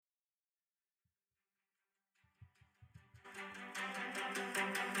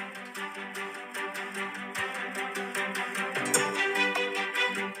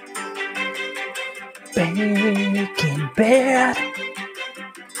Breaking Bad.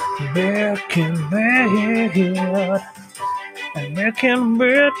 Breaking Bad. Breaking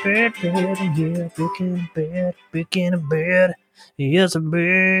Bad, bad, bad, yeah. Breaking Bad, Breaking Bad. Yes,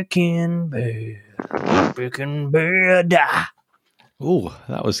 Breaking Bad. Breaking Bad. Oh,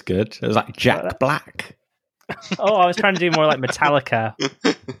 that was good. It was like Jack Black. Oh, I was trying to do more like Metallica. Do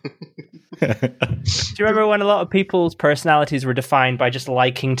you remember when a lot of people's personalities were defined by just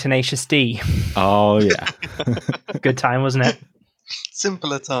liking Tenacious D? Oh, yeah. Good time, wasn't it?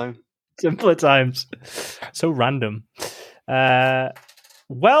 Simpler time. Simpler times. So random.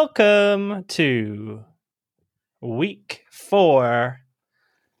 Welcome to week 4.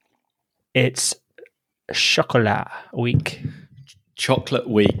 It's Chocolat week. Chocolate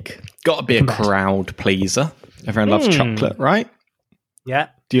week. Got to be a crowd pleaser. Everyone loves chocolate, right? Yeah.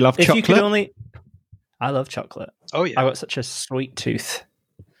 Do you love chocolate? You could only... I love chocolate. Oh, yeah. I got such a sweet tooth.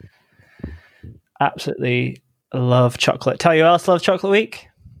 Absolutely love chocolate. Tell you who else loves chocolate week?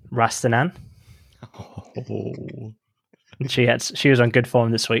 Rastanan. Oh. She was on good form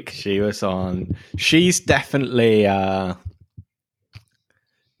this week. She's definitely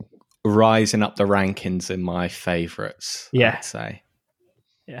rising up the rankings in my favourites. Yeah. I'd say.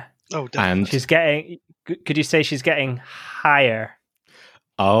 Yeah. Oh, definitely. And she's getting. Could you say she's getting higher?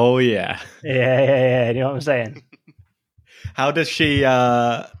 Oh yeah. Yeah. You know what I'm saying? How does she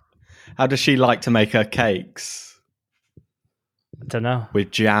like to make her cakes? I don't know.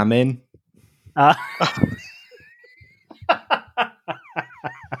 With jam in?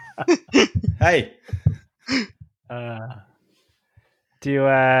 Hey. Do you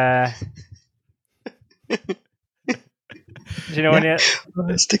when you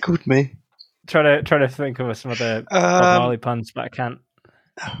It's tickled me. try to think of some other Bob Marley puns, but I can't.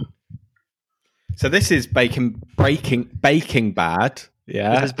 So this is Baking Bad,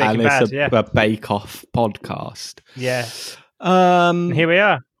 yeah, This is Baking and Bad, it's a Bake Off podcast. Yeah. And Here we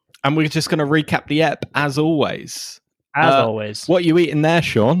are, and we're just going to recap the ep as always. as always. What are you eating there,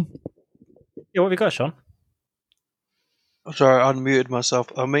 Sean? Yeah, what have you got, Sean? I'm sorry, I unmuted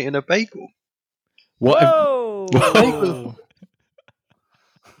myself. I'm eating a bagel. What? Whoa!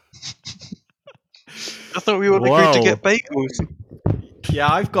 I thought we all agreed to get bagels.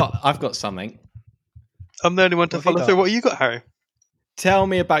 Yeah, I've got something. I'm the only one to follow through. What you got, Harry? Tell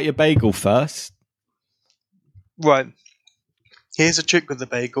me about your bagel first. Right. Here's a trick with the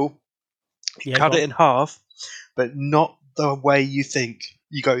bagel. You cut it in half, but not the way you think.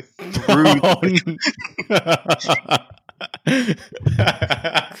 You go through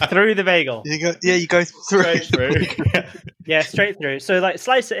Through the bagel. You go through. Straight through. Yeah, straight through. So like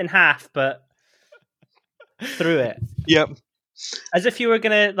slice it in half, but through it. Yep. As if you were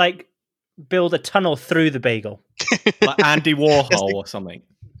gonna like build a tunnel through the bagel. Like Andy Warhol or something.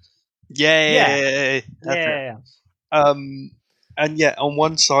 Yeah. Yeah. And yeah, on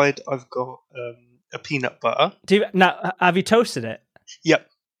one side I've got a peanut butter. Now, have you toasted it? Yep.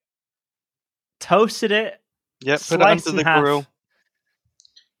 Toasted it. Yep. Put it under the grill.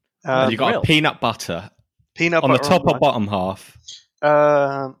 You got a peanut butter. Peanut on butter the top or bottom half.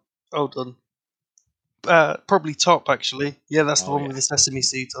 Hold on. Probably top, actually. Yeah, that's the one with the sesame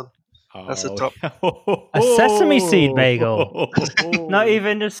seeds on. That's the top. A sesame seed bagel. Not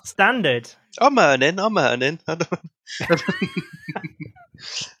even just standard. I'm earning.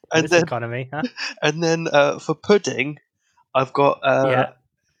 And this then, economy, huh? And then for pudding, I've got.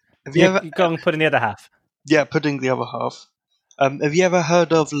 Have you ever go and put in the other half? Yeah, pudding the other half. Have you ever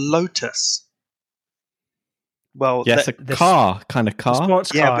heard of Lotus? Well, yes, a car.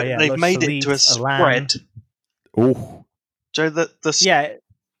 Sports car, but they've made it to a spread. Oh, So yeah,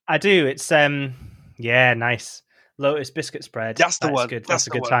 I do. It's nice. Lotus biscuit spread. That's the one. Good. That's a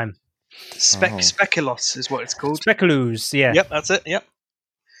good time. Speculoos is what it's called. Speculoos, yeah. Yep, that's it. Yep.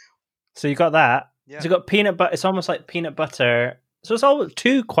 So you got that. Yeah. So you got peanut butter. It's almost like peanut butter. So it's all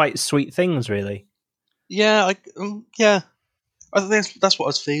two quite sweet things, really. Yeah, I think that's what I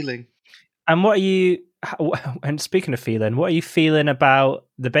was feeling. And what are you? And speaking of feeling, what are you feeling about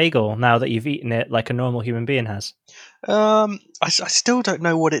the bagel now that you've eaten it like a normal human being has? I still don't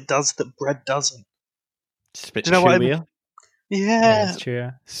know what it does that bread doesn't. It's a bit Do you know what I mean? chewier. Yeah. That's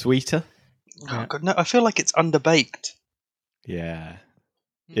true. Sweeter. Oh, God, no, I feel like it's underbaked. Yeah.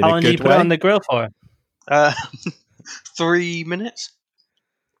 How long did you put it on the grill for? 3 minutes.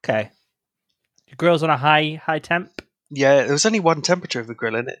 Okay. Your grill's on a high temp? Yeah, there was only one temperature of the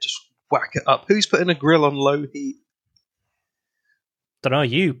grill in it. Just whack it up. Who's putting a grill on low heat? Don't know,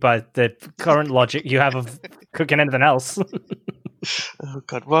 you, by the current logic you have of cooking anything else. Oh,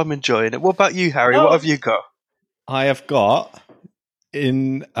 God. Well, I'm enjoying it. What about you, Harry? What have you got? I have got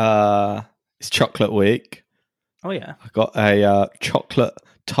in It's chocolate week. Oh yeah. I got a chocolate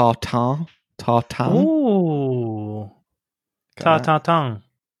tartare. Ooh. Tartartang.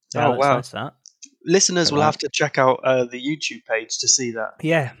 Yeah, Oh, wow. Nice, that. Listeners will have to check out the YouTube page to see that.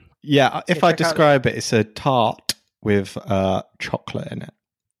 Yeah. Yeah, if I describe it, it's a tart with chocolate in it.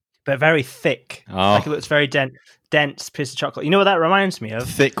 But very thick. Oh. Like it looks very dense piece of chocolate. You know what that reminds me of?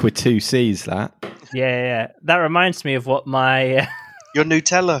 Thick with 2 C's, that. Yeah. That reminds me of what my... Your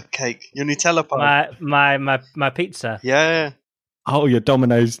Nutella cake. Your Nutella pie. my pizza. Yeah. Oh, your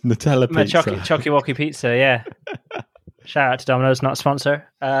Domino's Nutella pizza. My Chocky Wocky pizza, yeah. Shout out to Domino's, not a sponsor.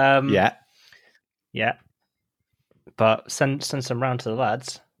 Yeah. But send some round to the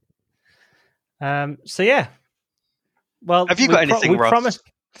lads. So yeah. Well, have you got anything, Ross? Promised.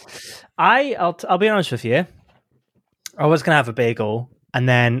 I'll be honest with you. I was gonna have a bagel, and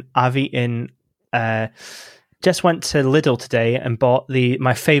then I've eaten. Just went to Lidl today and bought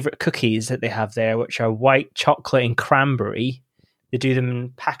my favorite cookies that they have there, which are white chocolate and cranberry. They do them in a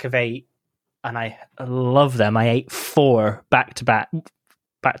pack of 8, and I love them. I ate 4 back to back,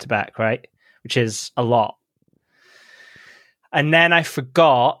 right, which is a lot. And then I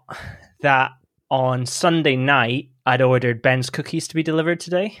forgot that on Sunday night I'd ordered Ben's cookies to be delivered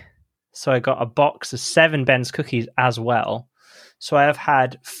today, so I got a box of 7 Ben's cookies as well. So I have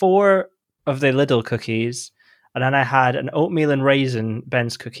had 4 of the Lidl cookies. And then I had an oatmeal and raisin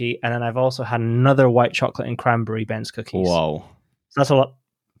Ben's cookie, and then I've also had another white chocolate and cranberry Ben's cookies. Whoa. So that's a lot.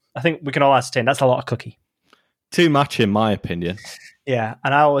 I think we can all ascertain that's a lot of cookie. Too much, in my opinion. Yeah,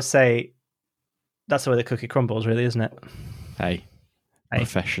 and I always say that's the way the cookie crumbles, really, isn't it? Hey.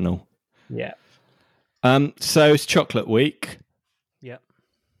 Professional. Yeah. So it's chocolate week. Yeah.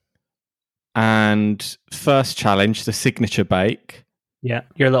 And first challenge, the signature bake. Yeah,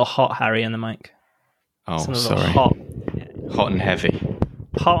 you're a little hot, Harry, in the mic. Oh, sorry. Hot and heavy.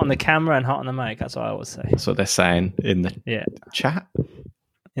 Hot on the camera and hot on the mic. That's what I always say. That's what they're saying in the chat.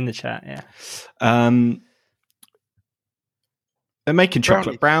 In the chat, yeah. They're making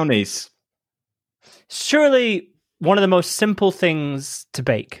chocolate brownies. Surely one of the most simple things to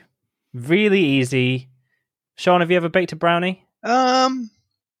bake. Really easy. Sean, have you ever baked a brownie? No.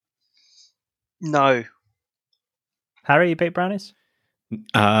 Harry, you bake brownies?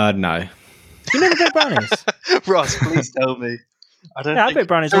 No. You never bake brownies? Ross, please tell me. I bake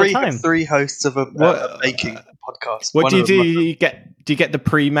brownies all the time. 3 hosts of a baking podcast. What do you do? Do you get the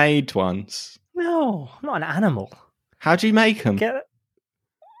pre-made ones? No, I'm not an animal. How do you make them?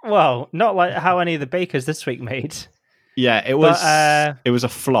 Well, not like how any of the bakers this week made. Yeah, it was. It was a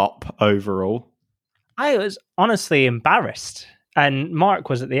flop overall. I was honestly embarrassed, and Mark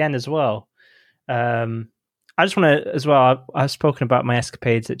was at the end as well. I just want to, as well, I've spoken about my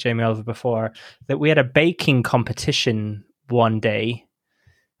escapades at Jamie Oliver before, that we had a baking competition one day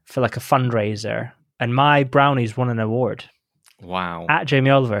for like a fundraiser, and my brownies won an award. Wow. At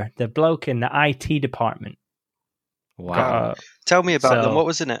Jamie Oliver, the bloke in the IT department. Wow. Tell me about them. What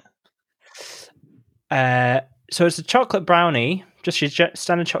was in it? So it's a chocolate brownie, just your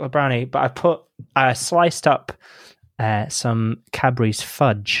standard chocolate brownie, but I sliced up some Cadbury's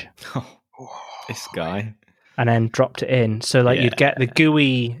fudge. This guy. And then dropped it in. So you'd get the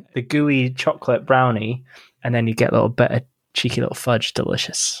gooey chocolate brownie, and then you get a little bit of cheeky little fudge.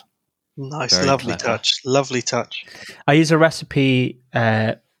 Delicious. Nice. Very lovely clever. Lovely touch. I use a recipe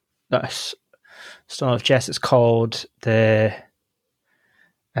that's still off Jess. It's called it's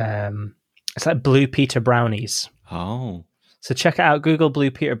like Blue Peter brownies. Oh. So check it out. Google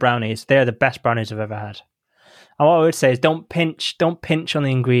Blue Peter brownies. They're the best brownies I've ever had. And what I would say is don't pinch on the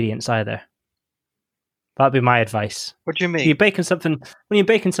ingredients either. That'd be my advice. What do you mean? When you're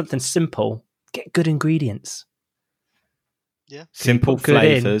baking something simple, get good ingredients. Yeah. Simple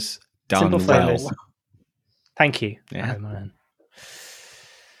flavors done well. Thank you. Yeah.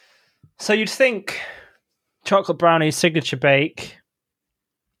 So you'd think chocolate brownie signature bake,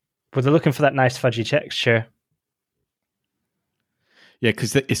 but they're looking for that nice fudgy texture. Yeah,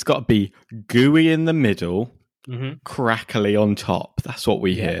 because it's got to be gooey in the middle, crackly on top. That's what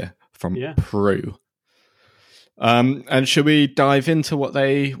we hear from Prue. And should we dive into what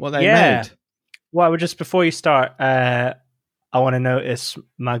they made? Well, just before you start, I want to notice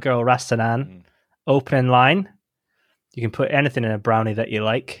my girl Rastanan opening line. You can put anything in a brownie that you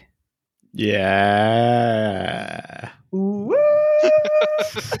like. Yeah.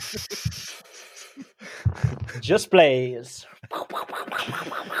 Just blaze.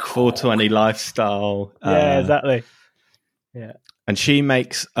 420 lifestyle. Yeah, exactly. Yeah. And she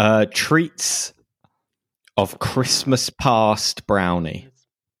makes treats of Christmas past brownie.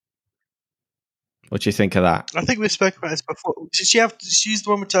 What do you think of that? I think we've spoken about this before. Did she use the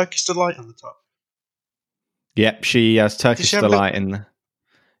one with Turkish Delight on the top? Yep, she has Turkish Delight in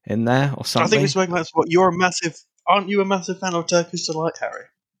there or something. I think we've spoken about this. Aren't you a massive fan of Turkish Delight, Harry?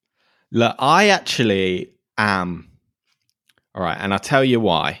 Look, I actually am. All right, and I'll tell you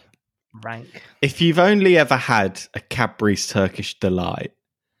why. Rank. If you've only ever had a Cadbury's Turkish Delight,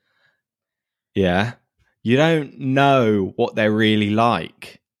 yeah, you don't know what they're really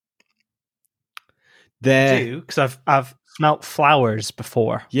like. I do, because I've smelt flowers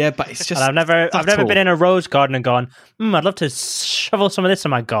before. Yeah, but it's just. And I've never been in a rose garden and gone, I'd love to shovel some of this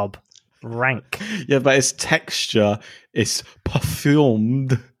in my gob. Rank. Yeah, but its texture is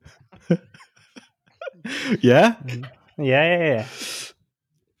perfumed. Yeah? Yeah.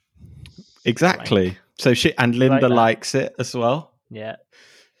 Exactly. Rank. So Linda likes it as well. Yeah.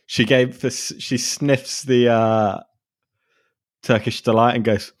 She sniffs the Turkish Delight and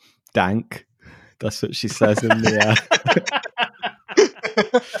goes, dank. That's what she says in the.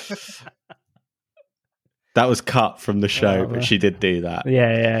 That was cut from the show, but she did do that.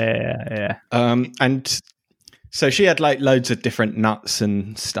 Yeah. And so she had like loads of different nuts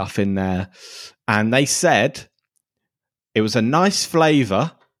and stuff in there, and they said it was a nice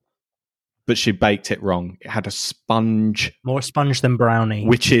flavor, but she baked it wrong. It had a sponge, more sponge than brownie,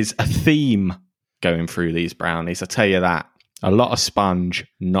 which is a theme going through these brownies. I tell you that, a lot of sponge,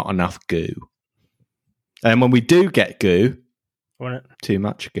 not enough goo. And when we do get goo, too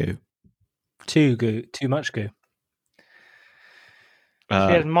much goo. Too much goo. Who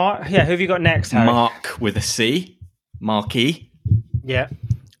have you got next, Harry? Mark with a C. Marky. Yeah.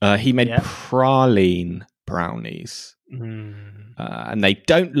 He made praline brownies. And they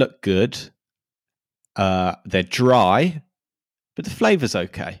don't look good. They're dry, but the flavor's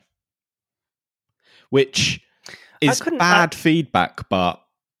okay. Which is bad feedback, but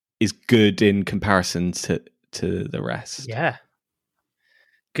is good in comparison to the rest. Yeah.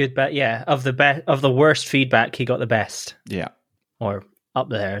 Good, but yeah, of the worst feedback, he got the best. Yeah. Or up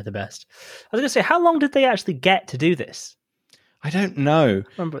there, the best. I was going to say, how long did they actually get to do this? I don't know.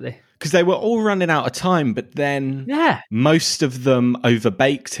 Remember because they were all running out of time, but then most of them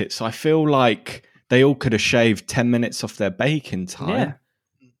overbaked it. So I feel like they all could have shaved 10 minutes off their baking time. Yeah.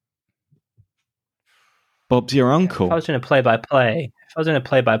 Bob's your uncle. If I was doing a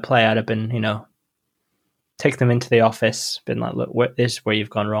play-by-play, I'd have been, take them into the office, been like, look, this is where you've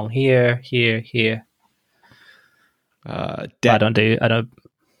gone wrong. Here. I don't.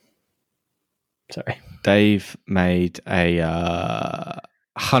 Sorry. Dave made a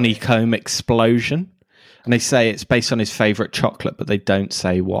honeycomb explosion, and they say it's based on his favourite chocolate, but they don't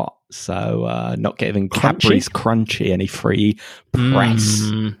say what. So not giving Cadbury's Crunchy any free press,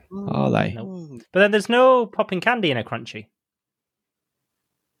 are they? Nope. But then there's no popping candy in a Crunchy.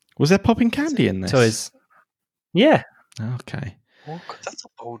 Was there popping candy in this? So yeah. Okay. Oh, that's a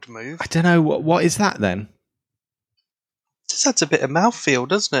bold move. I don't know what is that then. Just adds a bit of mouthfeel,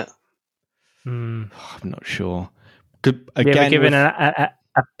 doesn't it? I'm not sure. Have you ever given a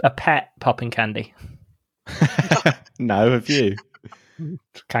pet popping candy? No, have you?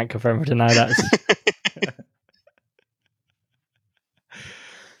 Can't confirm or deny that.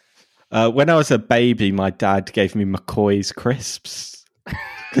 When I was a baby, my dad gave me McCoy's crisps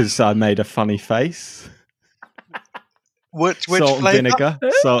because I made a funny face. Which salt and vinegar?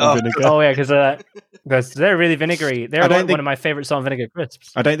 Salt and vinegar. Oh yeah, because they're really vinegary. They're one of my favorite salt and vinegar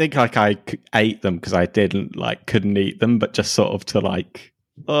crisps. I don't think I ate them because I couldn't eat them, but just sort of to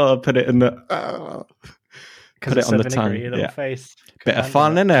put it in the put it on the tongue. Your little face. Bit of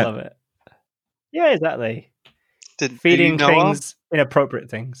fun, isn't it? Love it. Yeah, exactly. Feeding things, inappropriate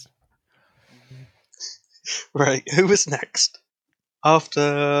things. Right. Who was next?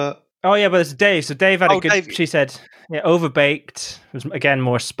 After. Oh yeah, but it's Dave. So Dave had a good. Dave. She said, overbaked. It was again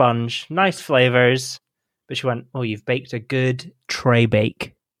more sponge, nice flavors. But she went, you've baked a good tray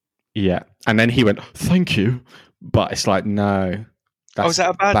bake. Yeah, and then he went, thank you, but it's like no, that's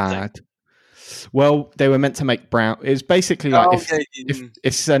that a bad thing? Well, they were meant to make brown. It's basically like if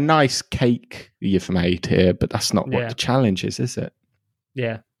it's a nice cake you've made here, but that's not what the challenge is it?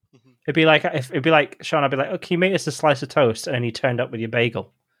 Yeah. It'd be like Sean. I'd be like, "Oh, can you make us a slice of toast?" And he turned up with your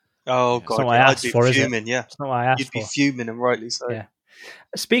bagel. Oh God! It's not what I asked for, fuming, is it? Yeah, it's not what I asked for. You'd be fuming, and rightly so. Yeah.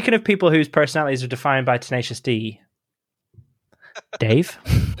 Speaking of people whose personalities are defined by Tenacious D, Dave.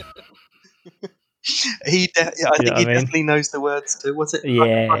 I think he definitely knows the words too. Was it?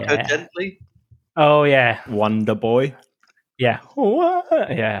 Yeah. Gently. Oh yeah. Wonder Boy. Yeah.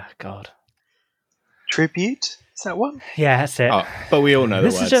 Yeah. God. Tribute. Is that one? Yeah, that's it. Oh, but we all know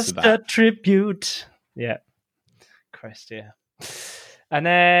this the words is just to that. A tribute. Yeah. Christ, yeah. And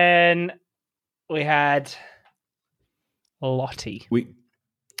then we had Lottie.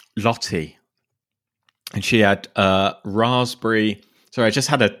 Lottie. And she had raspberry. Sorry, I just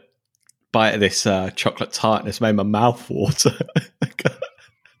had a bite of this chocolate tart and it's made my mouth water.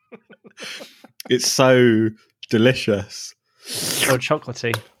 It's so delicious. So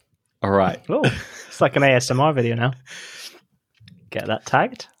chocolatey. All right. Oh, it's like an ASMR video now. Get that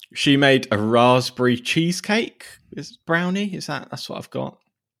tagged. She made a raspberry cheesecake. Brownie? That's what I've got.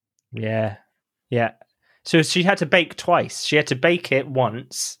 Yeah. Yeah. So she had to bake twice. She had to bake it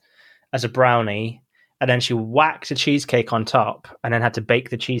once as a brownie, and then she whacked a cheesecake on top, and then had to bake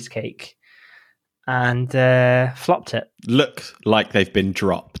the cheesecake and flopped it. Look like they've been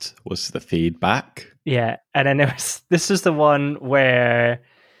dropped, was the feedback. Yeah. And then this was the one where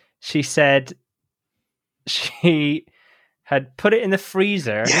she said she had put it in the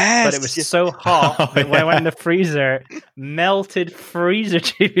freezer, but it was so hot that when it went in the freezer, melted freezer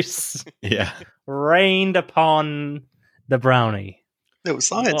juice rained upon the brownie. Little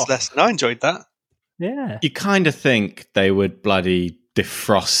science lesson. I enjoyed that. Yeah. You kind of think they would bloody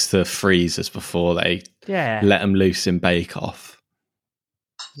defrost the freezers before they let them loose in Bake Off.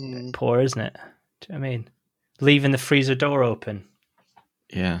 Poor, isn't it? Do you know what I mean? Leaving the freezer door open.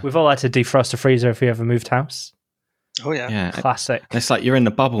 Yeah. We've all had to defrost a freezer if we ever moved house. Oh, yeah. Classic. It's like you're in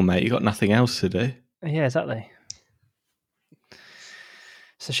the bubble, mate. You got nothing else to do. Yeah, exactly.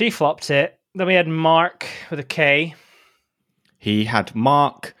 So she flopped it. Then we had Mark with a K. He had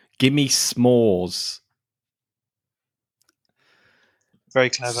Mark, gimme s'mores. Very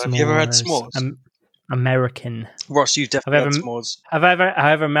clever. S'mores. Have you ever had s'mores? American. Ross, you've definitely had s'mores. Have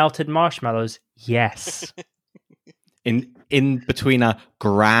I ever melted marshmallows? Yes. in between a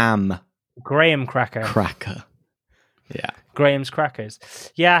Graham cracker. Yeah. Graham's crackers.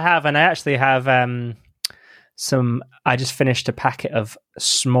 Yeah, I have. And I actually have I just finished a packet of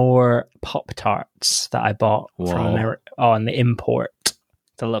s'more Pop-Tarts that I bought from America on the import.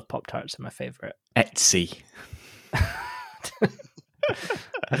 I love Pop-Tarts. They're my favourite. Etsy.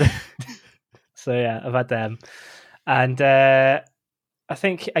 So yeah, I've had them. And I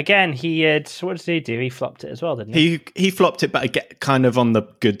think, again, what did he do? He flopped it as well, didn't he? He flopped it, but kind of on the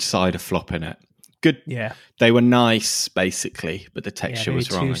good side of flopping it. Good. Yeah. They were nice, basically, but the texture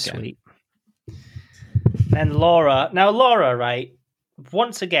was wrong again. Sweet. Then Laura. Now, Laura, right?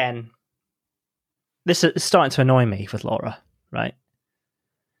 Once again, this is starting to annoy me with Laura, right?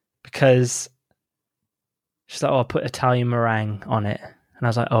 Because she's like, I'll put Italian meringue on it. And I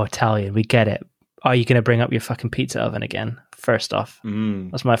was like, oh, Italian, we get it. Are you going to bring up your fucking pizza oven again? First off.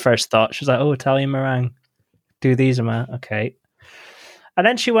 That's my first thought. She was like, oh, Italian meringue. Do these, okay. And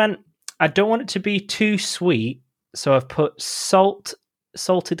then she went, I don't want it to be too sweet, so I've put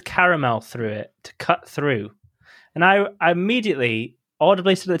salted caramel through it to cut through. And I immediately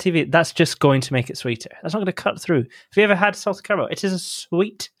audibly said to the TV, that's just going to make it sweeter. That's not going to cut through. Have you ever had salted caramel? It is a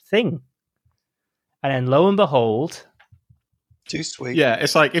sweet thing. And then lo and behold... Too sweet. Yeah,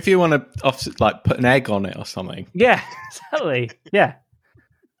 it's like if you want to put an egg on it or something. Yeah, exactly. Yeah.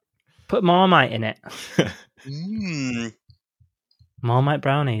 Put Marmite in it. Marmite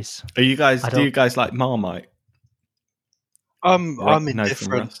brownies. Do you guys like Marmite? I'm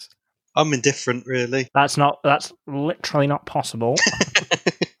indifferent. I'm indifferent, really. That's literally not possible.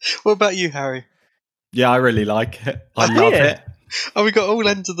 What about you, Harry? Yeah, I really like it. I love it. Oh, we got all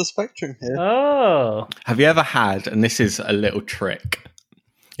ends of the spectrum here. Oh. Have you ever had, and this is a little trick,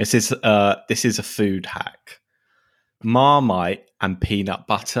 this is a food hack, Marmite and peanut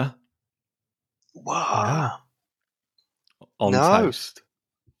butter? Wow. On toast.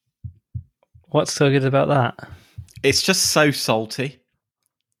 What's so good about that? It's just so salty.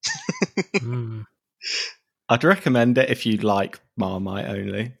 I'd recommend it if you like Marmite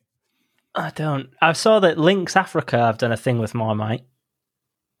only. I don't. I saw that Lynx Africa have done a thing with Marmite.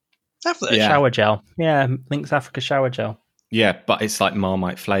 Have they? Yeah. Shower gel. Yeah, Lynx Africa shower gel. Yeah, but it's like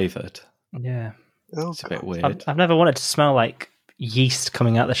Marmite flavoured. Yeah. Oh, it's a bit weird. I've never wanted to smell like yeast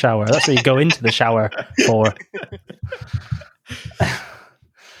coming out the shower. That's what you go into the shower for.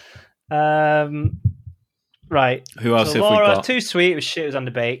 Right. Who else have Laura, we got? Too sweet. It was shit. It was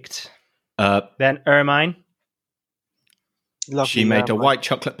underbaked. Then Ermine. She made a white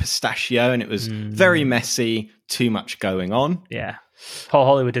chocolate pistachio, and it was very messy. Too much going on. Yeah. Paul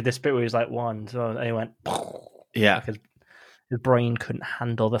Hollywood did this bit where he was like one, so he went. Yeah. Like his brain couldn't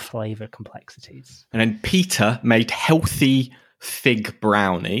handle the flavour complexities. And then Peter made healthy fig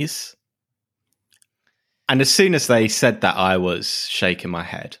brownies. And as soon as they said that, I was shaking my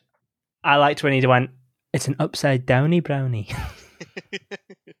head. I liked when he went, it's an upside downy brownie.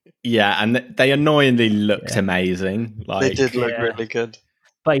 Yeah, and they annoyingly looked amazing. They did look really good.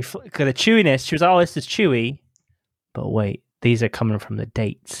 But the chewiness, she was like, oh, this is chewy. But wait, these are coming from the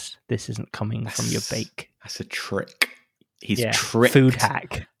dates. This isn't coming from your bake. That's a trick. He's tricked. Food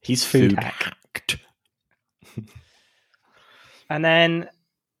hack. He's food hacked. And then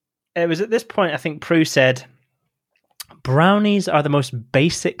it was at this point, I think Prue said, brownies are the most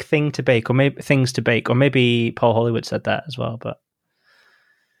basic thing to bake, or maybe Paul Hollywood said that as well. But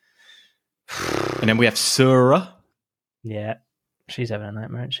and then we have Sura. Yeah, she's having a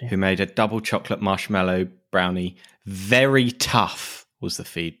nightmare, isn't she? Who made a double chocolate marshmallow brownie. Very tough was the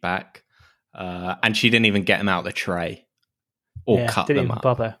feedback. And she didn't even get them out the tray or cut them up. Didn't even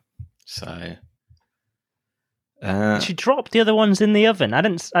bother. So she dropped the other ones in the oven. I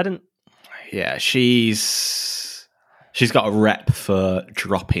didn't. Yeah, she's got a rep for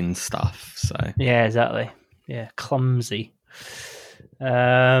dropping stuff. So yeah, exactly. Yeah, clumsy.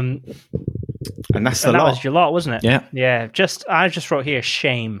 And that's that was your lot, wasn't it? Yeah. Yeah. I just wrote here,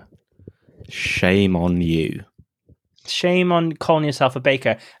 shame. Shame on you. Shame on calling yourself a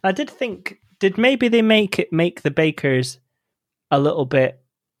baker. I did think, maybe they make the bakers a little bit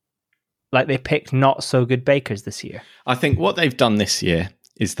like they picked not so good bakers this year? I think what they've done this year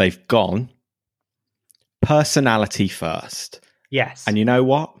is they've gone personality first. Yes. And you know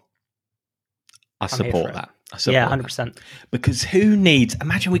what? I support that. Yeah, 100%. Because who needs...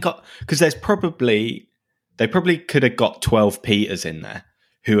 Imagine because they probably could have got 12 Peters in there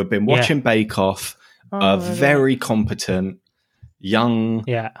who have been watching Bake Off, are very competent young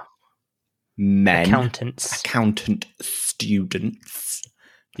men. Accountant students.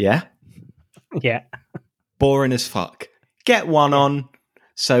 Yeah? Yeah. Boring as fuck. Get one on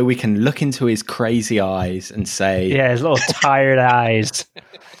so we can look into his crazy eyes and say... Yeah, his little tired eyes.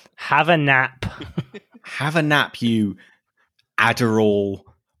 Have a nap. Have a nap, you Adderall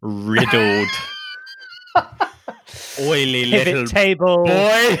riddled, oily little table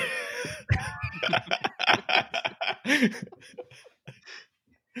boy.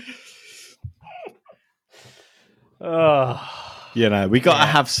 You know, we got to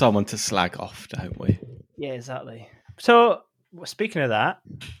have someone to slag off, don't we? Yeah, exactly. So, speaking of that,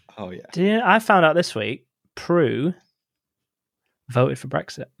 I found out this week Prue voted for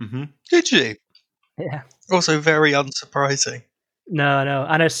Brexit. Mm-hmm. Did you? Yeah. Also very unsurprising. No.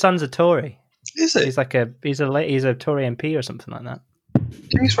 And her son's a Tory. Is it? He's like he's a Tory MP or something like that.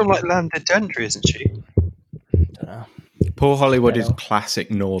 She's from like landed gentry, isn't she? Don't know. Paul Hollywood is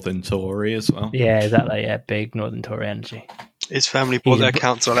classic Northern Tory as well. Yeah, exactly. Yeah, big Northern Tory energy. His family bought their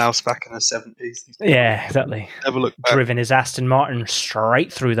council house back in the 70s. Yeah, exactly. Never looked back. Driven his Aston Martin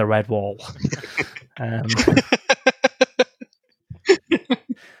straight through the red wall.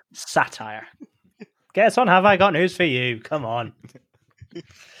 Satire. Guess on, have I got news for you? Come on.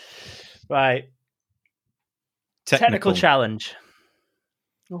 Right. Technical challenge.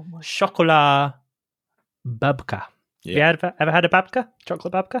 Oh my. Chocolat babka. Yeah. Have you ever had a babka?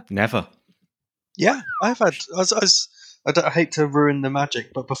 Chocolate babka? Never. Yeah, I've had. I hate to ruin the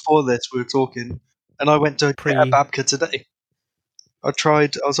magic, but before this we were talking, and I went to get a babka today. I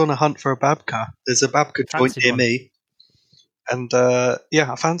was on a hunt for a babka. There's a babka joint near me, and I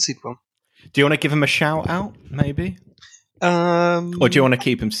fancied one. Do you want to give him a shout out, maybe? Or do you want to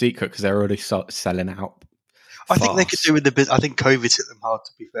keep them secret because they're already selling out? I think they could do with the business. I think COVID hit them hard,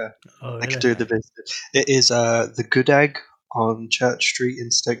 to be fair. They could do with the business. It is the Good Egg on Church Street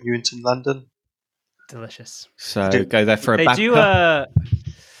in Stoke Newington, London. Delicious. So go there for a babka.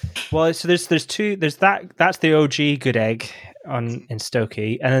 So there's two. There's that. That's the OG Good Egg in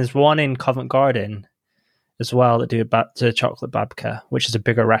Stokey, and there's one in Covent Garden as well that do a chocolate babka, which is a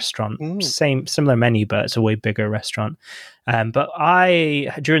bigger restaurant. Similar menu, but it's a way bigger restaurant. But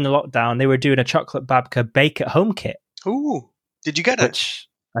during the lockdown, they were doing a chocolate babka bake at home kit. Ooh, did you get it? Which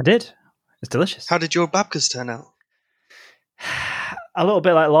I did. It's delicious. How did your babkas turn out? A little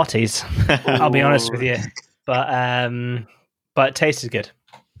bit like Lottie's, I'll be honest with you. But it tasted good.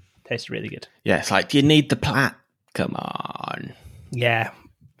 Tasted really good. Yeah, it's like, do you need the plat? Come on. Yeah.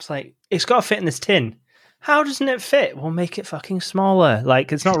 It's like, it's got to fit in this tin. How doesn't it fit? We'll make it fucking smaller.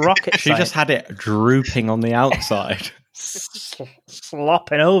 Like, it's not rocket She just had it drooping on the outside.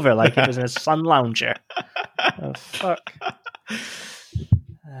 Slopping over like it was in a sun lounger. Oh, fuck.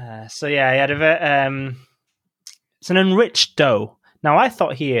 So yeah, I had it's an enriched dough. Now, I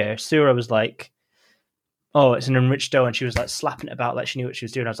thought here, Sura was like, oh, it's an enriched dough, and she was like slapping it about like she knew what she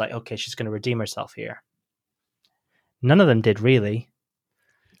was doing. I was like, okay, she's going to redeem herself here. None of them did, really.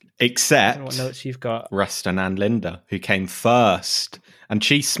 Except what notes you've got. Rustin and Linda, who came first, and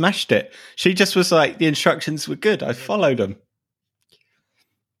she smashed it. She just was like, the instructions were good. I followed them.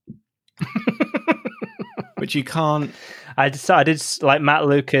 But you can't. I did like Matt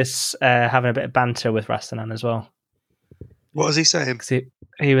Lucas having a bit of banter with Rastanan as well. What was he saying?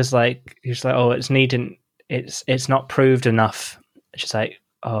 He was like, oh, it's not proved enough. She's like,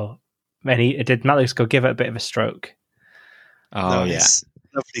 oh, and did Matt Lucas go give it a bit of a stroke? Oh nice.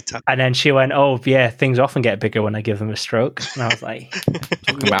 Lovely time. And then she went, oh yeah, things often get bigger when I give them a stroke. And I was like,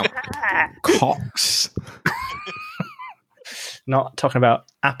 talking about cocks. Not talking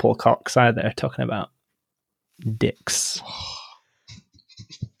about apple cocks either. Talking about dicks.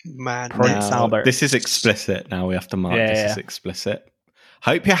 Man, Prince Albert. This is explicit. Now we have to mark this is explicit.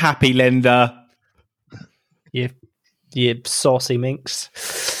 Hope you're happy, Linda. You saucy minx.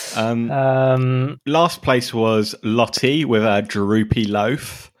 Last place was Lottie with a droopy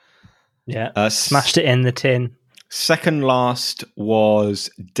loaf. Yeah, smashed it in the tin. Second last was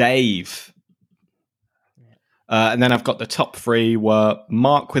Dave. And then I've got the top three were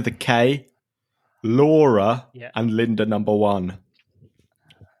Mark with a K, Laura, and Linda number one.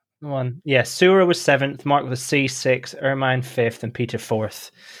 Yeah, Sura was 7th, Mark with a C 6th, Ermine 5th, and Peter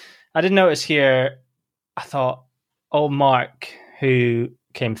 4th. I did notice here, I thought, Mark, who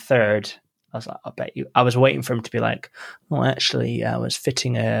came 3rd, I was like, I bet you. I was waiting for him to be like, actually, I was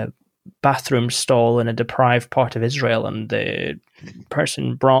fitting a bathroom stall in a deprived part of Israel, and the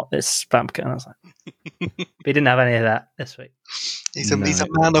person brought this babka. And I was like, but he didn't have any of that this week. He's a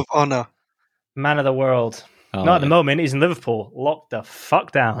man of honor. Man of the world. Not at the moment. He's in Liverpool. Locked the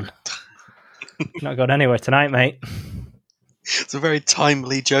fuck down. Not going anywhere tonight, mate. It's a very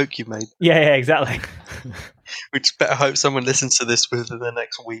timely joke you made. Yeah, exactly. We just better hope someone listens to this within the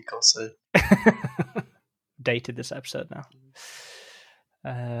next week or so. Dated this episode now.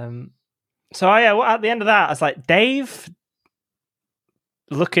 So at the end of that, I was like, Dave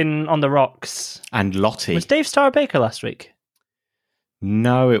looking on the rocks. And Lottie. Was Dave Star Baker last week?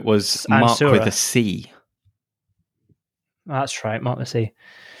 No, it was Mark with a C. Oh, that's right, Mark with a C.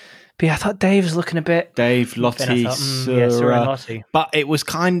 But yeah, I thought Dave was looking a bit... Dave, Lottie, Sura and Lottie. But it was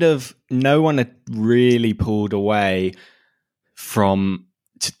kind of... No one had really pulled away from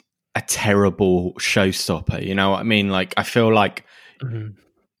a terrible showstopper. You know what I mean? Like, I feel like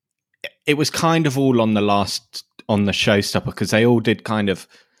it was kind of all on the showstopper, because they all did kind of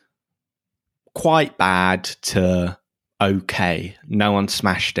quite bad to okay. No one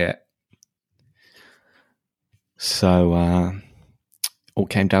smashed it. So, all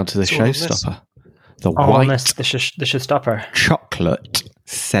came down to the showstopper. The white the showstopper. Chocolate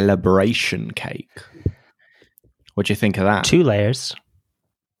celebration cake. What do you think of that? 2 layers.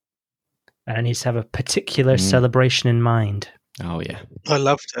 And it needs to have a particular celebration in mind. Oh, yeah. I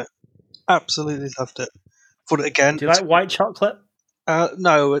loved it. Absolutely loved it. Thought it again. Do you like white chocolate?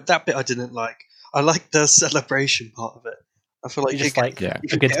 No, that bit I didn't like. I like the celebration part of it. I feel like you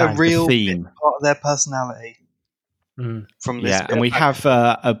could get a real part of their personality from this. Yeah, and we had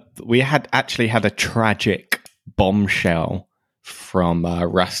a tragic bombshell from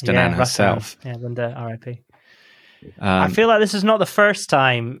Rastanan herself. Yeah, Linda, R.I.P. I feel like this is not the first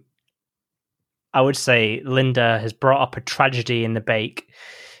time, I would say, Linda has brought up a tragedy in the bake.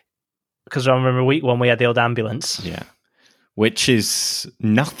 Because I remember week 1 we had the old ambulance. Yeah. Which is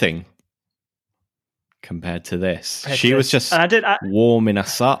nothing compared to this. She was just warming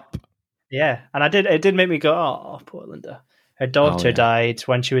us up. Yeah, and it did make me go, oh, poor Linda. Her daughter died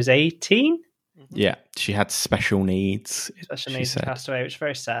when she was 18. Yeah, she had special needs. Special needs, passed away, which is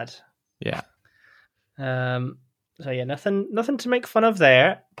very sad. Yeah. So yeah, nothing to make fun of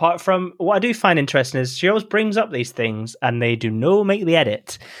there. Apart from what I do find interesting is she always brings up these things, and they do no make the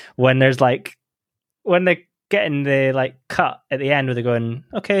edit when they're getting the cut at the end where they're going,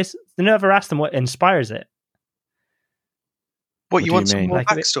 okay, so they never ask them what inspires it. What you want some more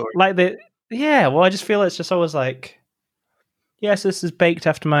backstory? Well, I just feel it's just always like, yes, this is baked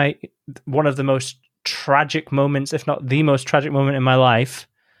after one of the most tragic moments, if not the most tragic moment in my life.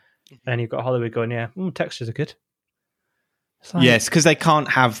 And you've got Hollywood going, textures are good. Yes, because they can't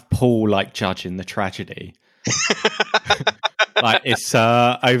have Paul judging the tragedy. It's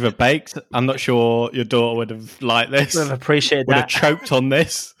overbaked. I'm not sure your daughter would have liked this. Would have appreciated that. Would have choked on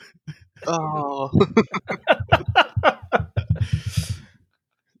this. Oh.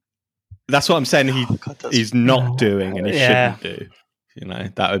 That's what I'm saying. He's not doing, and he shouldn't do. You know,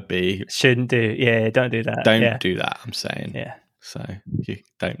 that would be shouldn't do. Yeah, don't do that. Don't do that. I'm saying. Yeah. So you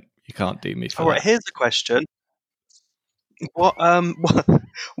can't do me for that. All right. Here's a question.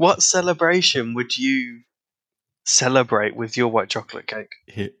 What celebration would you celebrate with your white chocolate cake?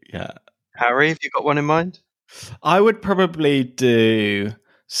 Yeah. Harry, have you got one in mind? I would probably do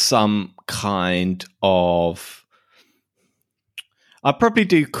some kind of... I'd probably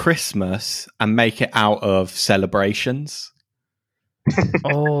do Christmas and make it out of celebrations.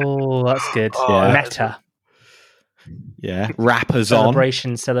 Oh, that's good. Yeah. Meta. Yeah, rappers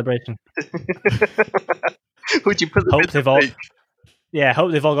celebration. Would you put them hope they've all? Yeah,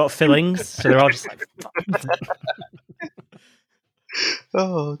 hope they've all got fillings, so they're all just like.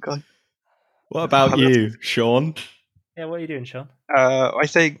 Oh God! What about you, Sean? Yeah, what are you doing, Sean? I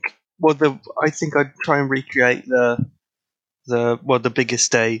think. I think I'd try and recreate the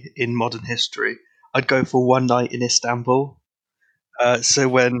biggest day in modern history. I'd go for one night in Istanbul. So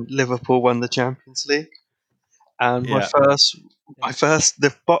when Liverpool won the Champions League, and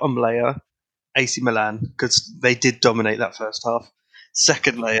the bottom layer, AC Milan, because they did dominate that first half.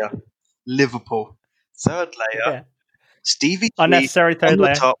 Second layer, Liverpool. Third layer, Stevie G unnecessary third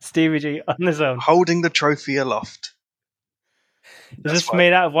layer. Top, Stevie G on his own, holding the trophy aloft. Is this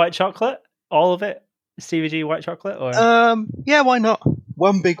made out of white chocolate? All of it, Stevie G white chocolate, or yeah, why not?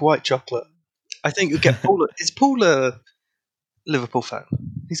 One big white chocolate. I think you get Paul. Is Paul a Liverpool fan?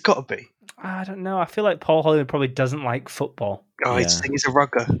 He's got to be. I don't know. I feel like Paul Hollywood probably doesn't like football. Oh, I think he's a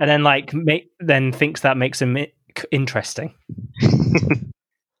rugger, and then then thinks that makes him interesting.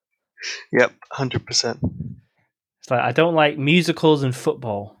 Yep, 100%. It's like, I don't like musicals and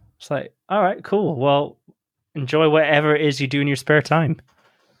football. It's like, all right, cool. Well, enjoy whatever it is you do in your spare time.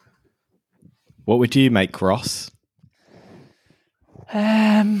 What would you make, Ross?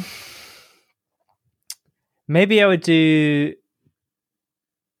 Maybe I would do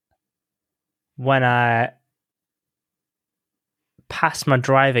when I pass my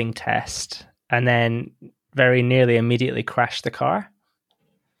driving test and then very nearly immediately crash the car.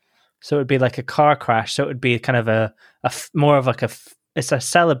 So it would be like a car crash. So it would be kind of a more of like it's a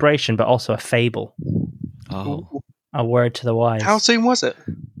celebration, but also a fable. Oh, a word to the wise. How soon was it?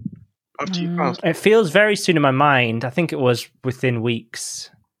 After you passed? It feels very soon in my mind. I think it was within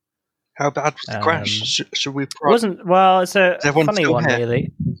weeks. How bad was the crash? Should we? Wasn't well. It's a funny one, here?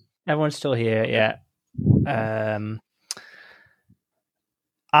 really. Everyone's still here. Yeah.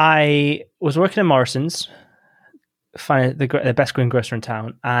 I was working at Morrison's, the best greengrocer in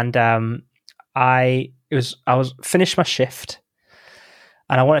town, and I was finished my shift,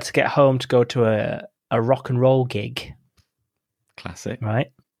 and I wanted to get home to go to a rock and roll gig. Classic,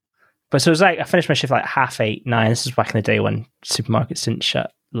 right? But so it was like I finished my shift like 8:30, 9. This is back in the day when supermarkets didn't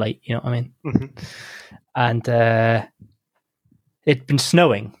shut late. You know what I mean? Mm-hmm. And it'd been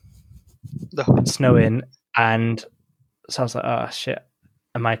snowing. And so I was like, oh shit.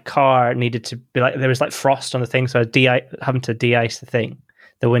 And my car needed to be like, there was like frost on the thing, so I was having to de-ice the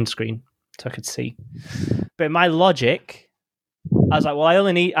windscreen, so I could see. But in my logic, I was like, well, I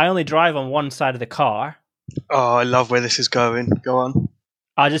only drive on one side of the car. Oh, I love where this is going. Go on.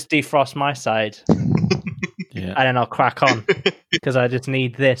 I'll just defrost my side. Yeah. And then I'll crack on because I just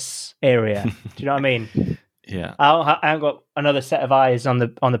need this area. Do you know what I mean? Yeah. I haven't got another set of eyes on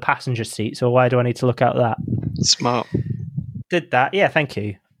the passenger seat, so why do I need to look out that? Smart. Did that. Yeah, thank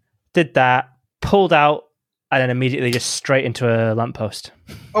you. Did that, pulled out, and then immediately just straight into a lamppost.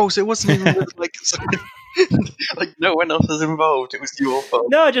 Oh, so it wasn't even like no one else was involved. It was your fault.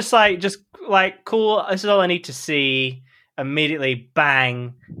 No, just like cool. This is all I need to see. Immediately,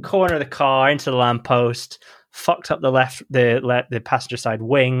 bang, corner of the car into the lamppost. Fucked up the passenger side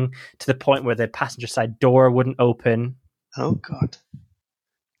wing to the point where the passenger side door wouldn't open. Oh God!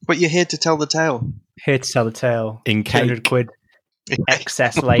 But you're here to tell the tale. Here to tell the tale. In cake. £200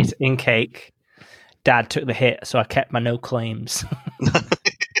 excess late in cake. Dad took the hit, so I kept my no claims.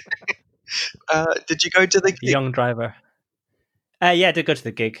 Did you go to the gig? Young driver. Yeah, I did go to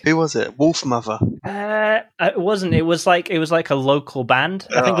the gig. Who was it? Wolfmother. It wasn't. It was like a local band.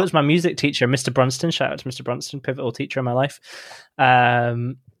 I think it was my music teacher, Mr. Brunston. Shout out to Mr. Brunston, pivotal teacher in my life.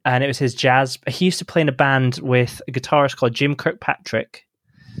 And it was his jazz. He used to play in a band with a guitarist called Jim Kirkpatrick,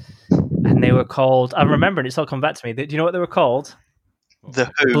 and they were called. I'm remembering. It's all come back to me. Do you know what they were called?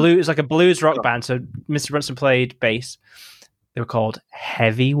 The Who. Blues. It's like a blues rock band. So Mr. Brunston played bass. They were called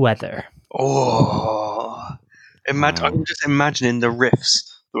Heavy Weather. Oh, I'm just imagining the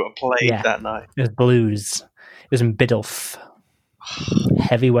riffs that were played that night. It was blues. It was in Biddulph.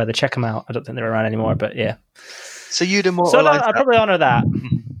 Heavy Weather. Check them out. I don't think they're around anymore, but yeah. So you'd immortalize I'd probably honor that.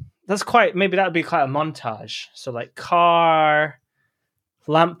 That's maybe that would be quite a montage. So like car,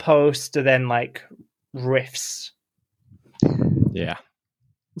 lamppost, and then like riffs. Yeah.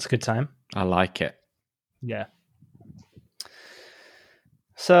 It's a good time. I like it. Yeah.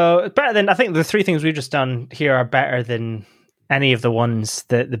 So better than, I think the three things we've just done here are better than any of the ones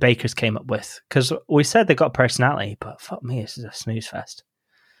that the Bakers came up with. Because we said they got personality, but fuck me, this is a snooze fest.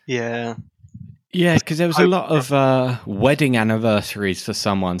 Yeah. Yeah, because there was a lot of wedding anniversaries for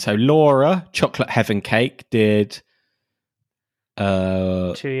someone. So Laura, Chocolate Heaven Cake, did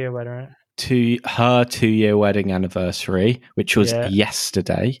 2-year wedding, right? Her 2-year wedding anniversary, which was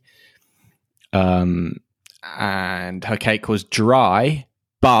yesterday. And her cake was dry,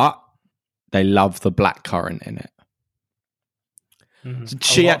 but they love the blackcurrant in it. Mm-hmm. So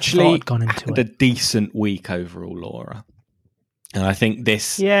she actually had a decent week overall, Laura. And I think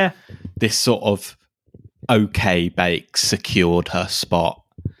this sort of okay bake secured her spot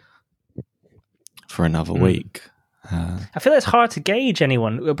for another week. I feel it's hard to gauge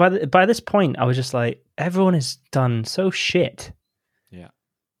anyone. By this point, I was just like, everyone has done so shit. Yeah.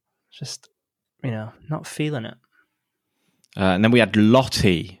 Just, not feeling it. And then we had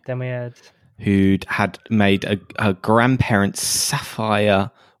Lottie. Who'd had made a grandparents' sapphire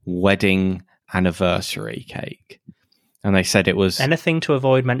wedding anniversary cake. And they said it was... Anything to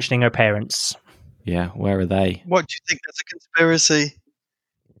avoid mentioning her parents. Yeah, where are they? What, do you think that's a conspiracy?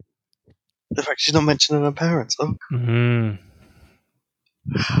 The fact she's not mentioning her parents, oh. Mm-hmm.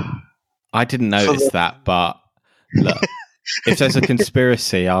 I didn't notice that, but look, if there's a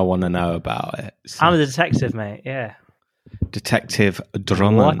conspiracy, I want to know about it. So. I'm a detective, mate, yeah. Detective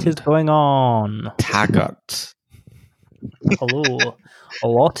Drummond. What is going on? Taggart. Hello,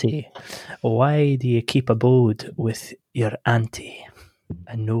 Lottie. Why do you keep abode with your auntie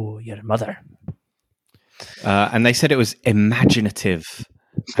and no your mother? And they said it was imaginative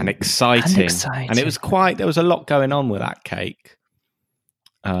and exciting. And it was there was a lot going on with that cake.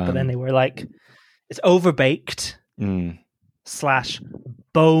 But then they were like, it's overbaked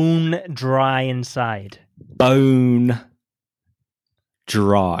 / bone dry inside. Bone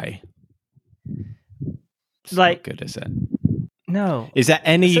dry. It's not good, is it? No. Is there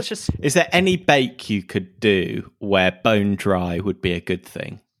any bake you could do where bone dry would be a good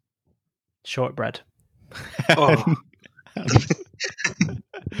thing? Shortbread. Oh.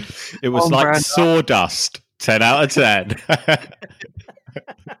 It was like sawdust. 10 out of 10.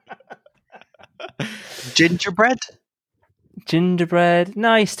 Gingerbread?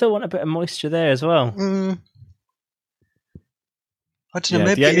 No, you still want a bit of moisture there as well. I don't know.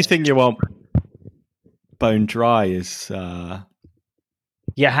 Maybe the only thing you want bone dry is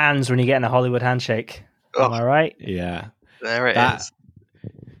your hands when you get in a Hollywood handshake. Am I right? Yeah, there it is.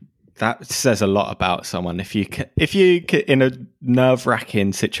 That says a lot about someone. If you in a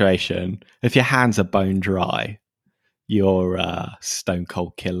nerve-wracking situation, if your hands are bone dry, you're a stone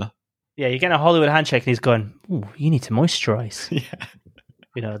cold killer. Yeah, you're getting a Hollywood handshake, and he's going, "Ooh, you need to moisturize."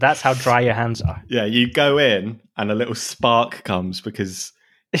 Yeah, that's how dry your hands are. Yeah, you go in, and a little spark comes because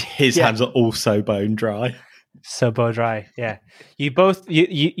his hands are also bone dry. So bone dry, yeah. You both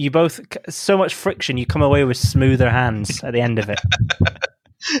so much friction, you come away with smoother hands at the end of it.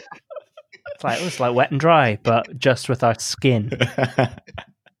 It's like wet and dry, but just with our skin.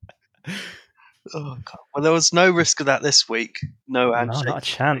 Oh God! Well, there was no risk of that this week. No handshake. No, not a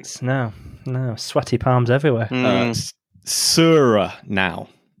chance. No. Sweaty palms everywhere. Sura now.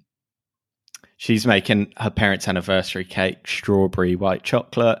 She's making her parents' anniversary cake, strawberry white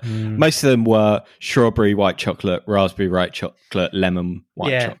chocolate. Most of them were strawberry white chocolate, raspberry white chocolate, lemon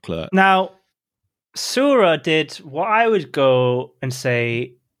white chocolate. Now, Sura did what I would go and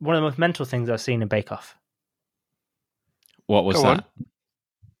say one of the most mental things I've seen in Bake Off. What was that?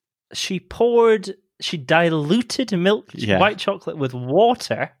 She diluted white chocolate with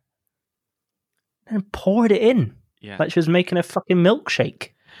water and poured it in. Yeah. Like she was making a fucking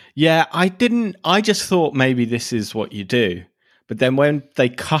milkshake. Yeah, I just thought maybe this is what you do. But then when they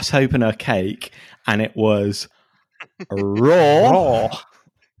cut open her cake and it was raw.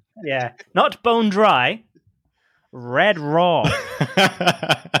 Yeah, not bone dry, red raw.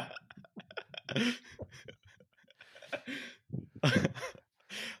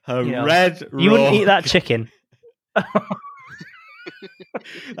 Red raw. You wouldn't eat that chicken.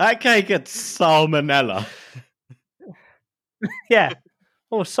 That cake had salmonella. Yeah.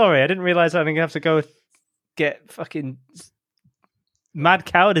 Oh, sorry. I didn't realize I'm going to have to go get fucking mad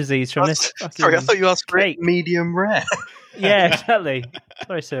cow disease from this. Sorry, I thought you asked for it medium rare. Yeah, exactly.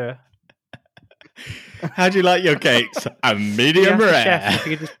 Sorry, Sarah. How do you like your cakes? A medium rare.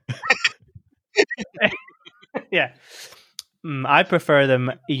 Chef, yeah. I prefer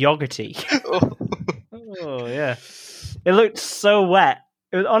them yogurty. Oh, yeah. It looked so wet.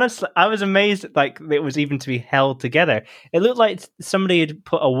 It was honestly, I was amazed like it was even to be held together. It looked like somebody had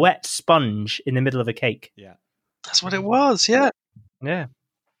put a wet sponge in the middle of a cake. Yeah. That's what it was, yeah. Yeah.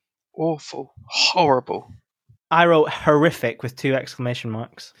 Awful. Horrible. I wrote horrific with 2 exclamation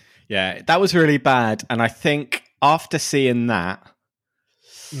marks. Yeah, that was really bad. And I think after seeing that,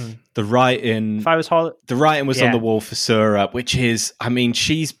 The writing. If I was the writing was on the wall for Sura, which is, I mean,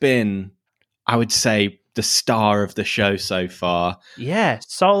 she's been, I would say, the star of the show so far. Yeah,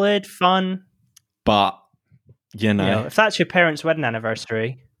 solid, fun. But you know, if that's your parents' wedding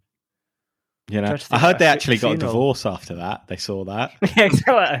anniversary, I heard they actually got a divorce after that. They saw that. Yeah,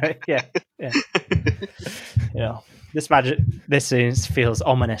 exactly. Yeah. This feels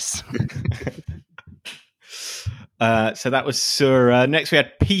ominous. So that was Sura. Next, we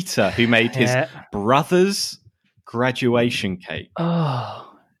had Peter, who made his brother's graduation cake. Oh,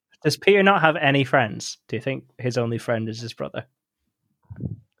 does Peter not have any friends? Do you think his only friend is his brother?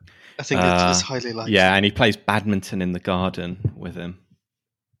 I think it's highly likely. Yeah, and he plays badminton in the garden with him.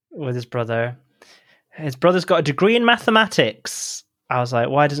 With his brother. His brother's got a degree in mathematics. I was like,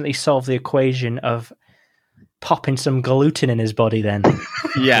 why doesn't he solve the equation of popping some gluten in his body then?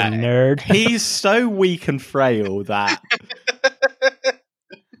 Yeah. Nerd. He's so weak and frail that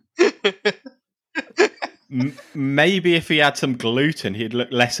maybe if he had some gluten, he'd look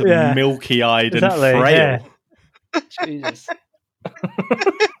less of milky-eyed and frail. Yeah. Jesus.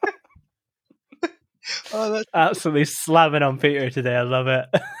 That's absolutely slamming on Peter today. I love it.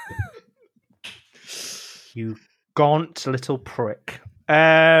 You gaunt little prick.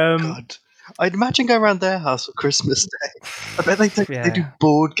 God. I'd imagine going around their house for Christmas Day. I bet they do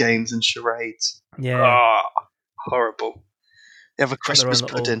board games and charades. Yeah. Oh, horrible. They have a Christmas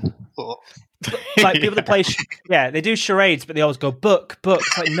pudding. Like people that play, they do charades, but they always go book.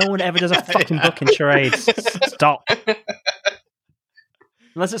 Like no one ever does a fucking book in charades. Stop.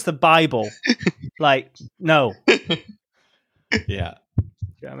 Unless it's the Bible. Like, no. Yeah. Do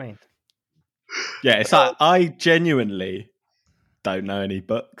you know what I mean? Yeah, it's like, I genuinely don't know any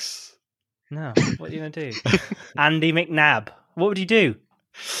books. No, what are you going to do? Andy McNabb. What would you do?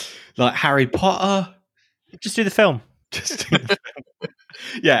 Like Harry Potter? Just do the film.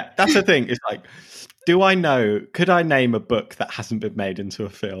 Yeah, that's the thing. It's like, could I name a book that hasn't been made into a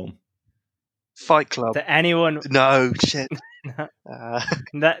film? Fight Club. That anyone... No, shit.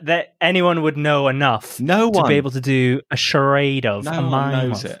 That anyone would know enough to be able to do a charade of. No one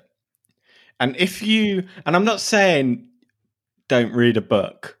knows it. And and I'm not saying don't read a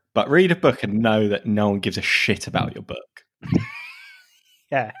book, but read a book and know that no one gives a shit about your book.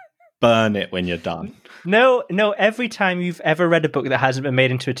 Yeah. Burn it when you're done. No, every time you've ever read a book that hasn't been made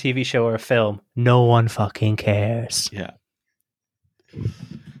into a TV show or a film, no one fucking cares. Yeah.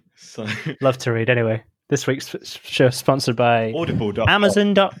 So love to read anyway. This week's show sponsored by Audible.com.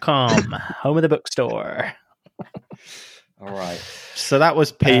 Amazon.com, home of the bookstore. All right. So that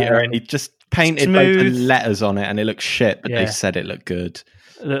was Peter, and he just painted both the letters on it, and it looked shit, but they said it looked good.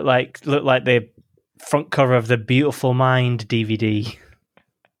 Looked like the front cover of the Beautiful Mind DVD.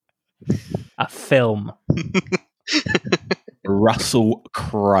 A film. Russell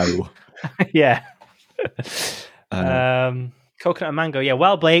Crowe. Yeah. Coconut and mango. Yeah,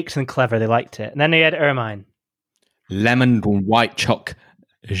 well baked and clever. They liked it. And then they had ermine. Lemon and white choc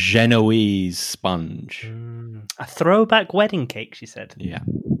Genoese sponge. A throwback wedding cake, she said. Yeah.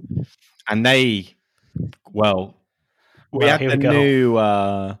 And we had the new,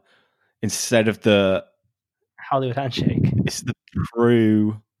 instead of the Hollywood handshake. It's the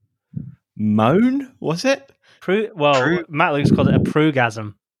Prue moan, was it? Matt Luke's called it a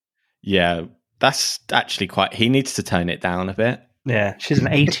prugasm. Yeah, that's actually he needs to tone it down a bit. Yeah, she's an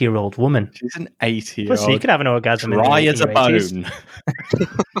 80-year-old woman. She's an 80-year-old. Plus, you could have an orgasm. Dry as a bone.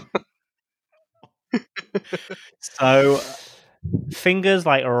 So, fingers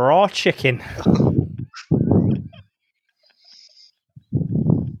like raw chicken.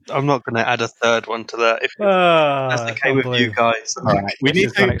 I'm not going to add a third one to that. If that's okay with you guys. All right, we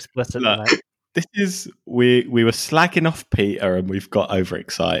need to explicit. This is we were slacking off Peter, and we've got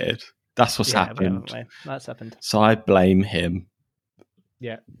overexcited. That's what's happened. That's happened. So I blame him.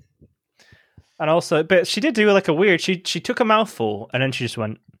 Yeah. And also, but she did do like a weird. She took a mouthful and then she just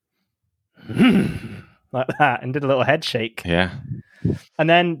went like that and did a little head shake. Yeah. And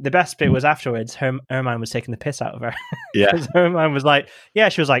then the best bit was afterwards. Hermione was taking the piss out of her. Yeah. Hermione was like,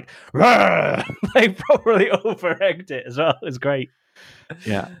 she was like, like properly over-egged it as well. It was great.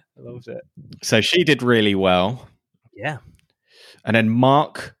 Yeah. I loved it. So she did really well. Yeah. And then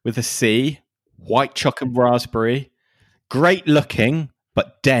Mark with a C, white chocolate raspberry, great looking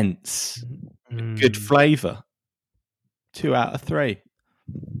but dense, good flavour. 2 out of 3.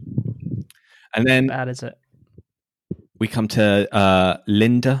 And then bad is it? We come to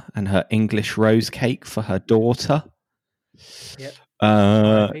Linda and her English rose cake for her daughter. Yep.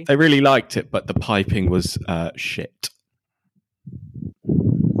 They really liked it, but the piping was shit.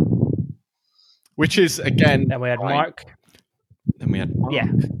 Which is, again... Then we had Mark. Then we had Mark. Yeah.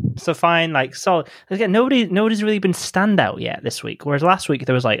 So fine, like solid. Again, nobody's really been standout yet this week. Whereas last week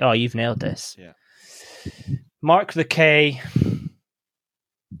there was like, oh, you've nailed this. Yeah. Mark the K.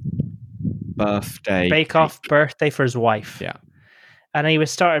 Birthday. Bake Off birthday for his wife. Yeah. And he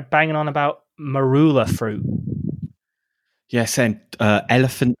started banging on about marula fruit. Yeah, saying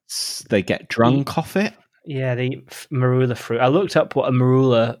elephants, they get drunk off it. Yeah, the marula fruit. I looked up what a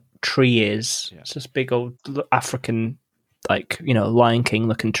marula tree is. Yeah. It's this big old African, like, Lion King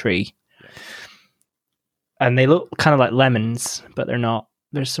looking tree. Yeah. And they look kind of like lemons, but they're not.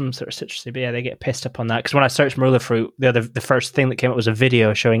 There's some sort of citrusy, but yeah, they get pissed up on that. Because when I searched marula fruit, the first thing that came up was a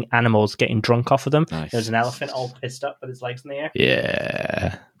video showing animals getting drunk off of them. Nice. There's an elephant all pissed up with his legs in the air.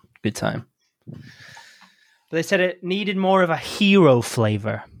 Yeah. Good time. But they said it needed more of a hero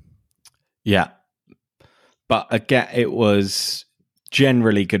flavor. Yeah. But again, it was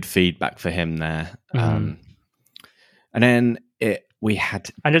generally good feedback for him there. And then we had...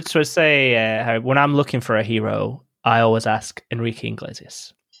 I just want to say, when I'm looking for a hero, I always ask Enrique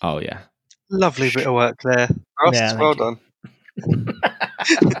Iglesias. Oh, yeah. Lovely bit of work there. Ross, Yeah, well done.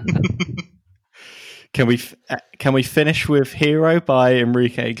 Can we finish with Hero by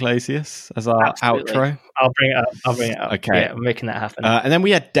Enrique Iglesias as our outro? I'll bring it up. Okay. Yeah, we're making that happen. And then we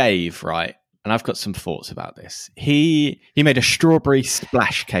had Dave, right? And I've got some thoughts about this. He made a strawberry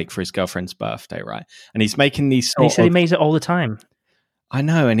splash cake for his girlfriend's birthday, right? And he's making these he said he makes it all the time. I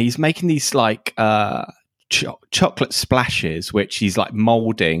know, and he's making these like chocolate splashes, which he's like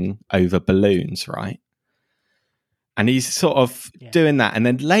molding over balloons, right? And he's sort of doing that. And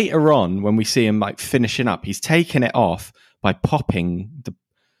then later on, when we see him like finishing up, he's taking it off by popping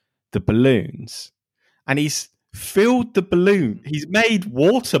the balloons. And he's filled the balloon. He's made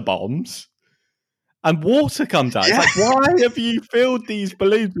water bombs and water comes out. It's like, why have you filled these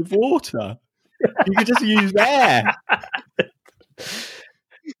balloons with water? You could just use air.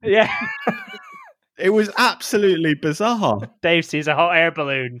 Yeah. It was absolutely bizarre. Dave sees a hot air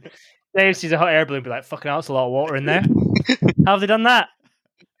balloon. Be like, fucking hell, that's a lot of water in there. How have they done that?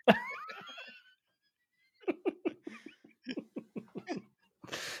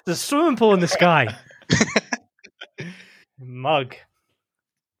 There's a swimming pool in the sky. Mug.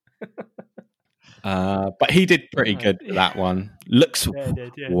 But he did pretty good for that one. Looks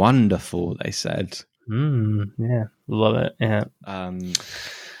wonderful, they said. Yeah, love it. Yeah.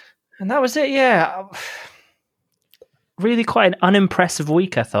 And that was it. Yeah, really quite an unimpressive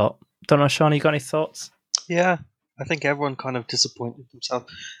week, I thought. Don't know, Sean, you got any thoughts? Yeah, I think everyone kind of disappointed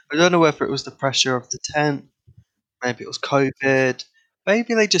themselves. I don't know whether it was the pressure of the tent, maybe it was COVID,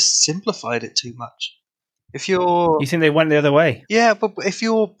 maybe they just simplified it too much. You think they went the other way? Yeah, but if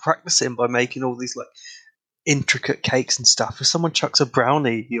you're practicing by making all these like intricate cakes and stuff, if someone chucks a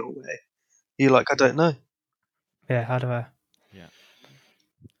brownie your way, you're like, I don't know. Yeah, how do I? Yeah.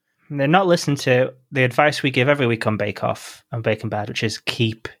 And they're not listening to the advice we give every week on Bake Off and Bacon Bad, which is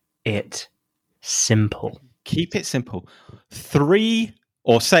keep it simple. Keep it simple. 3,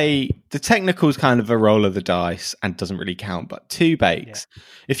 or say the technical is kind of a roll of the dice and doesn't really count, but 2 bakes. Yeah.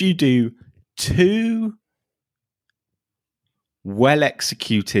 If you do 2 well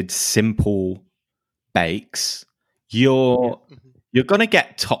executed simple bakes, you're going to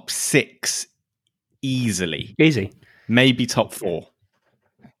get top 6 easily. Easy. Maybe top 4.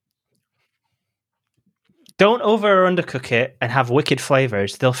 Don't over or undercook it and have wicked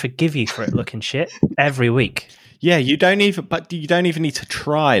flavors. They'll forgive you for it looking shit every week. Yeah, you don't even need to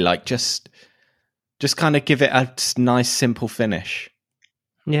try. Like just kind of give it a nice simple finish.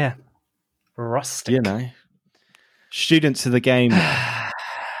 Yeah. Rustic. You know. Students of the game.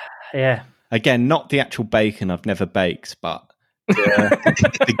 Yeah. Again, not the actual bacon. I've never baked, but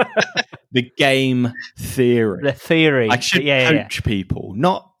the game theory. The theory. I should coach people,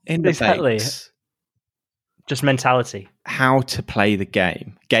 not in the bakes. Just mentality. How to play the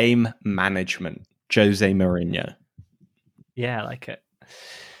game. Game management. Jose Mourinho. Yeah, I like it.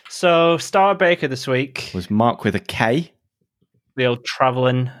 So, Star Baker this week was Mark with a K. The old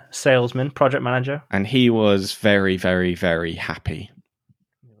traveling salesman, project manager. And he was very, very, very happy.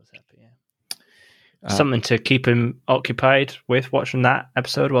 He was happy, yeah. Something to keep him occupied with, watching that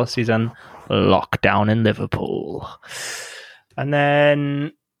episode whilst he's on lockdown in Liverpool. And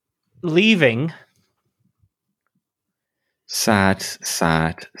then leaving... Sad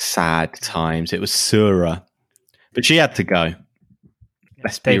times. It was Sura. But she had to go.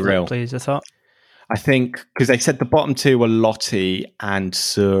 Let's be real. Please, I thought. I think, because they said the bottom 2 were Lottie and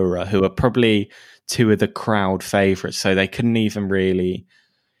Sura, who are probably 2 of the crowd favourites, so they couldn't even really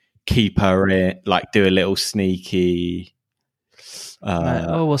keep her in, like do a little sneaky...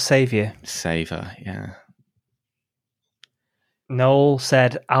 we'll save you. Save her, yeah. Noel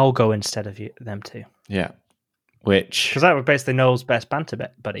said, "I'll go instead of them two." Yeah. Because that were basically Noel's best banter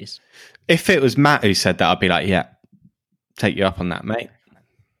buddies. If it was Matt who said that, I'd be like, yeah, take you up on that, mate.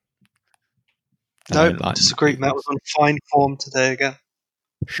 No, disagree. Matt was on fine form today again.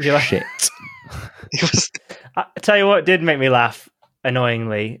 Shit. I tell you what did make me laugh,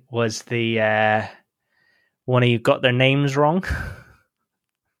 annoyingly, was the one of you got their names wrong.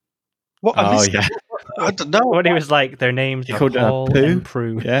 What? Yeah. I don't know. When he was like, their names he are called Paul Pooh. and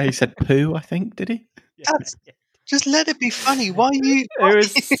Prue. Yeah, he said Pooh, I think, did he? Just let it be funny. Why are you... It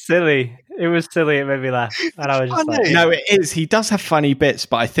was silly. It was silly. It made me laugh. And I was just like... No, it is. He does have funny bits,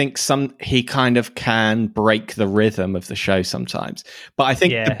 but I think he kind of can break the rhythm of the show sometimes. But I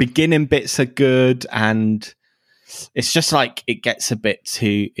think the beginning bits are good, and it's just like it gets a bit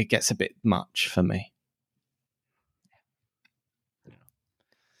much for me.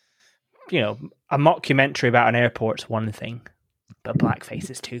 You know, a mockumentary about an airport's one thing, but blackface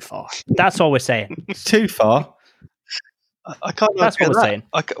is too far. That's all we're saying. It's too far. I can't. That's what we're saying.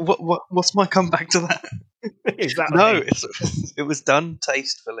 What's my comeback to that? Exactly. No, it was done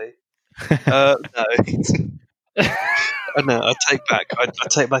tastefully. No, I take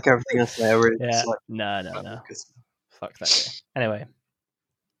back everything I say. Really, yeah. No. Fuck that guy. Anyway,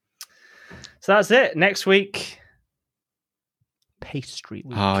 so that's it. Next week, pastry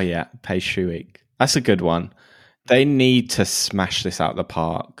week. Oh yeah, pastry week. That's a good one. They need to smash this out of the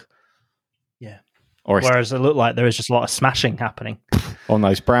park. Yeah. Whereas it looked like there was just a lot of smashing happening on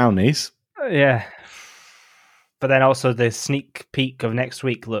those brownies. Yeah. But then also the sneak peek of next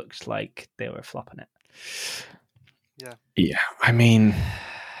week looked like they were flopping it. Yeah. I mean,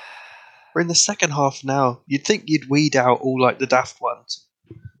 we're in the second half now. You'd think you'd weed out all like the daft ones,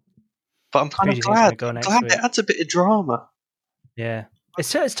 but I'm kind of glad it adds a bit of drama. Yeah,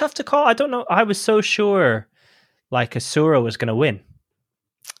 it's tough to call. I don't know. I was so sure like Asura was going to win.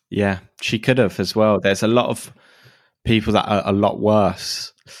 Yeah, she could have as well. There's a lot of people that are a lot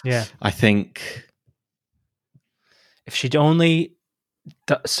worse. Yeah, I think if she'd only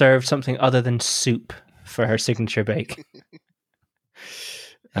served something other than soup for her signature bake.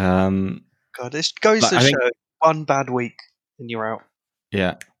 God, this goes to show one bad week and you're out.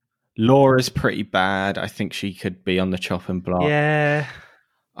 Yeah, Laura's pretty bad. I think she could be on the chopping block. Yeah.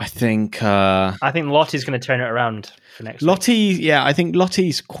 I think Lottie's going to turn it around for next week. Yeah, I think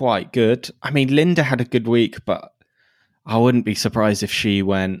Lottie's quite good. I mean, Linda had a good week, but I wouldn't be surprised if she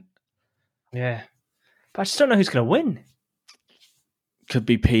went. Yeah. But I just don't know who's going to win. Could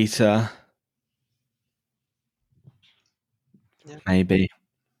be Peter. Yeah. Maybe.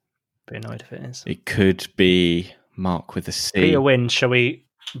 Be annoyed if it is. It could be Mark with a C. Peter wins. Shall we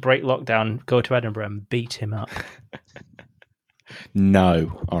break lockdown, go to Edinburgh and beat him up?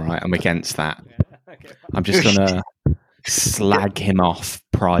 No. All right, I'm against that. Okay. I'm just going to slag him off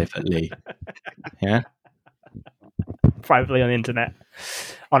privately. Yeah? Privately on the internet.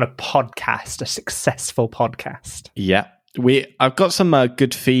 On a podcast, a successful podcast. Yeah. I've got some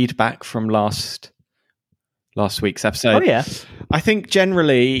good feedback from last week's episode. Oh, yeah. I think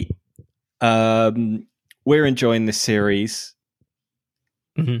generally we're enjoying this series.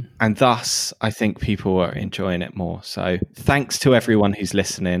 Mm-hmm. And thus, I think people are enjoying it more. So thanks to everyone who's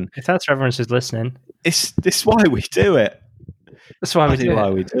listening. If that's for everyone who's listening. This is why we do it. That's why we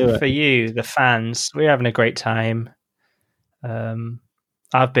do it. For you, the fans, we're having a great time.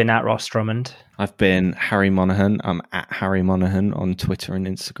 I've been at Ross Drummond. I've been Harry Monaghan. I'm at Harry Monaghan on Twitter and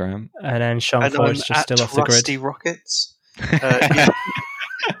Instagram. And then Sean Ford's just still off the grid. Rusty Rockets.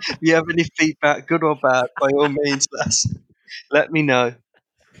 If you have any feedback, good or bad, by all means, let me know.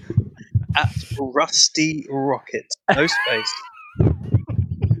 At Rusty Rockets, no space,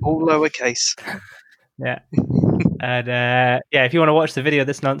 all lowercase. Yeah, and if you want to watch the video of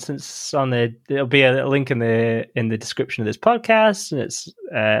this nonsense, there'll be a link in the description of this podcast, and it's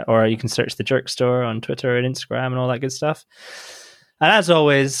or you can search the Jerk Store on Twitter and Instagram and all that good stuff. And as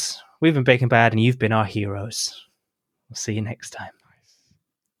always, we've been Bacon Bad, and you've been our heroes. We'll see you next time.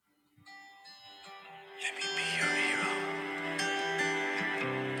 Let me be your hero.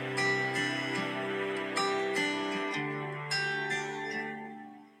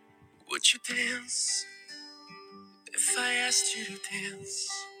 Would you dance if I asked you to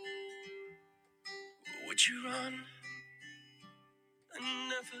dance? Would you run and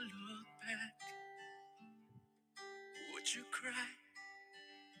never look back? Would you cry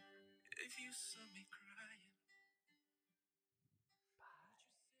if you saw me cry?